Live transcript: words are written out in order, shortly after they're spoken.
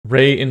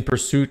Rey, in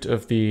pursuit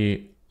of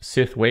the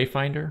Sith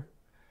Wayfinder,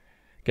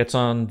 gets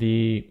on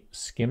the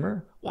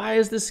Skimmer. Why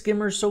is the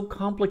Skimmer so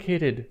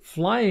complicated?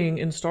 Flying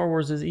in Star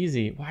Wars is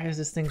easy. Why is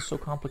this thing so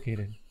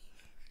complicated?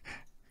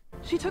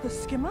 She took the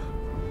Skimmer?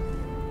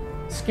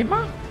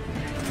 Skimmer?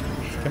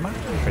 Skimmer?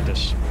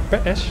 British.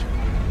 British.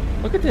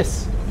 Look at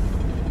this.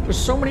 There's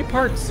so many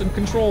parts and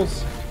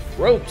controls.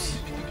 Ropes.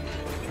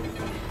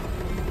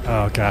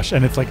 Oh gosh,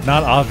 and it's like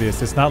not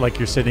obvious. It's not like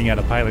you're sitting at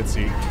a pilot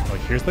seat. Like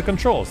here's the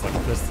controls. Like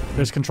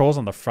there's controls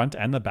on the front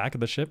and the back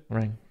of the ship.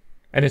 Right.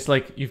 And it's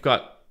like you've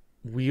got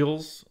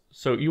wheels,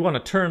 so you want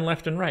to turn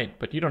left and right,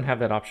 but you don't have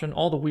that option.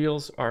 All the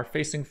wheels are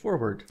facing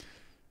forward.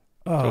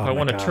 So if I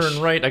want to turn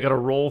right, I got to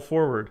roll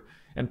forward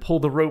and pull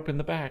the rope in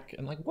the back.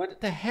 And like, what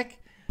the heck?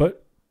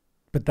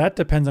 But that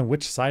depends on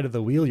which side of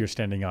the wheel you're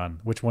standing on.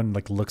 Which one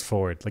like looks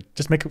forward? Like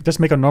just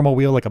make a normal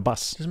wheel like a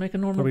bus. Just make a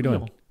normal wheel.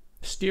 Doing?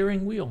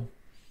 Steering wheel.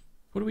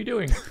 What are we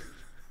doing?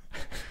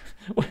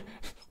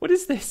 what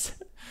is this?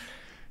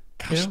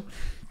 Gosh,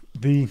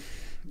 the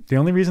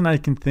only reason I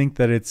can think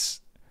that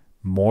it's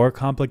more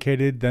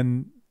complicated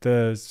than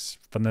the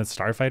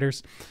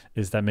starfighters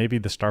is that maybe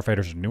the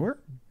starfighters are newer,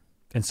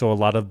 and so a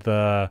lot of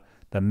the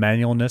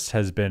manualness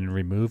has been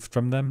removed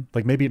from them.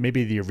 Like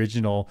maybe the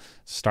original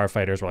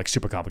starfighters were like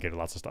super complicated,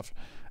 lots of stuff,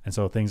 and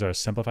so things are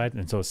simplified.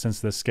 And so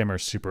since this Skimmer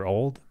is super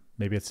old,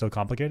 maybe it's still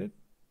complicated.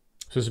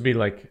 So this would be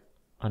like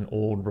an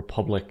old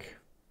Republic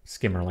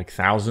Skimmer, like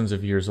thousands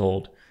of years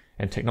old,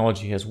 and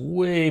technology has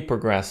way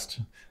progressed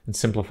and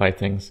simplified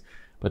things,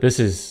 but this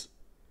is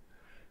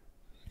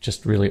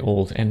just really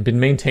old and been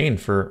maintained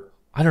for,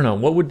 I don't know,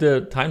 what would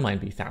the timeline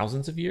be?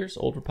 Thousands of years?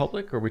 Old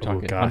Republic? Or are we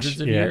talking hundreds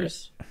of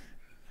years?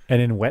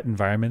 And in wet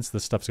environments,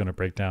 this stuff's going to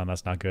break down.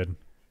 That's not good.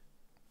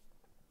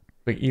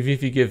 But even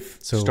if you give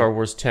Star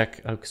Wars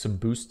tech some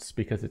boosts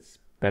because it's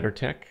better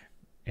tech,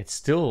 it's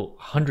still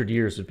 100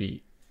 years would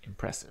be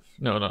impressive.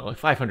 No, like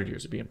 500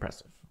 years would be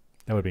impressive.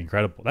 That would be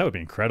incredible. That would be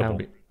incredible.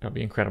 That would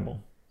be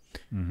incredible.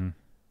 Mm-hmm.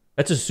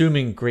 That's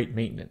assuming great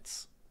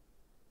maintenance.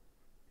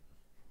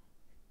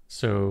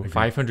 So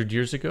 500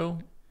 years ago,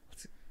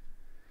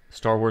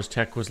 Star Wars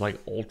tech was like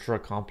ultra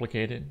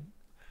complicated.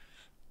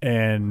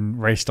 And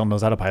Rey still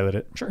knows how to pilot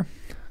it. Sure.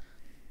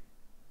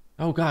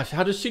 Oh gosh,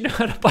 how does she know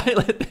how to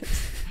pilot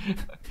this?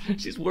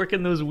 She's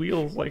working those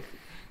wheels like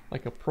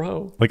a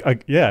pro.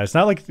 Yeah, it's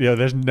not like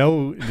there's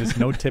no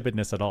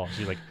timidness at all.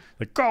 She's like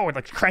go and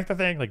like crank the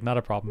thing, like not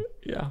a problem.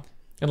 Yeah.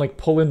 And like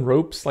pull in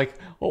ropes, like,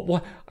 oh,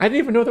 what? I didn't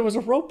even know there was a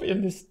rope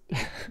in this.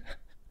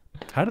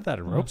 How did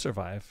that rope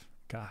survive?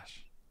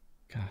 Gosh,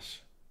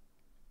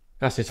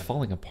 it's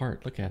falling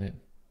apart. Look at it.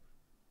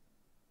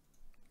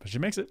 But she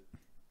makes it.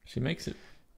 She makes it.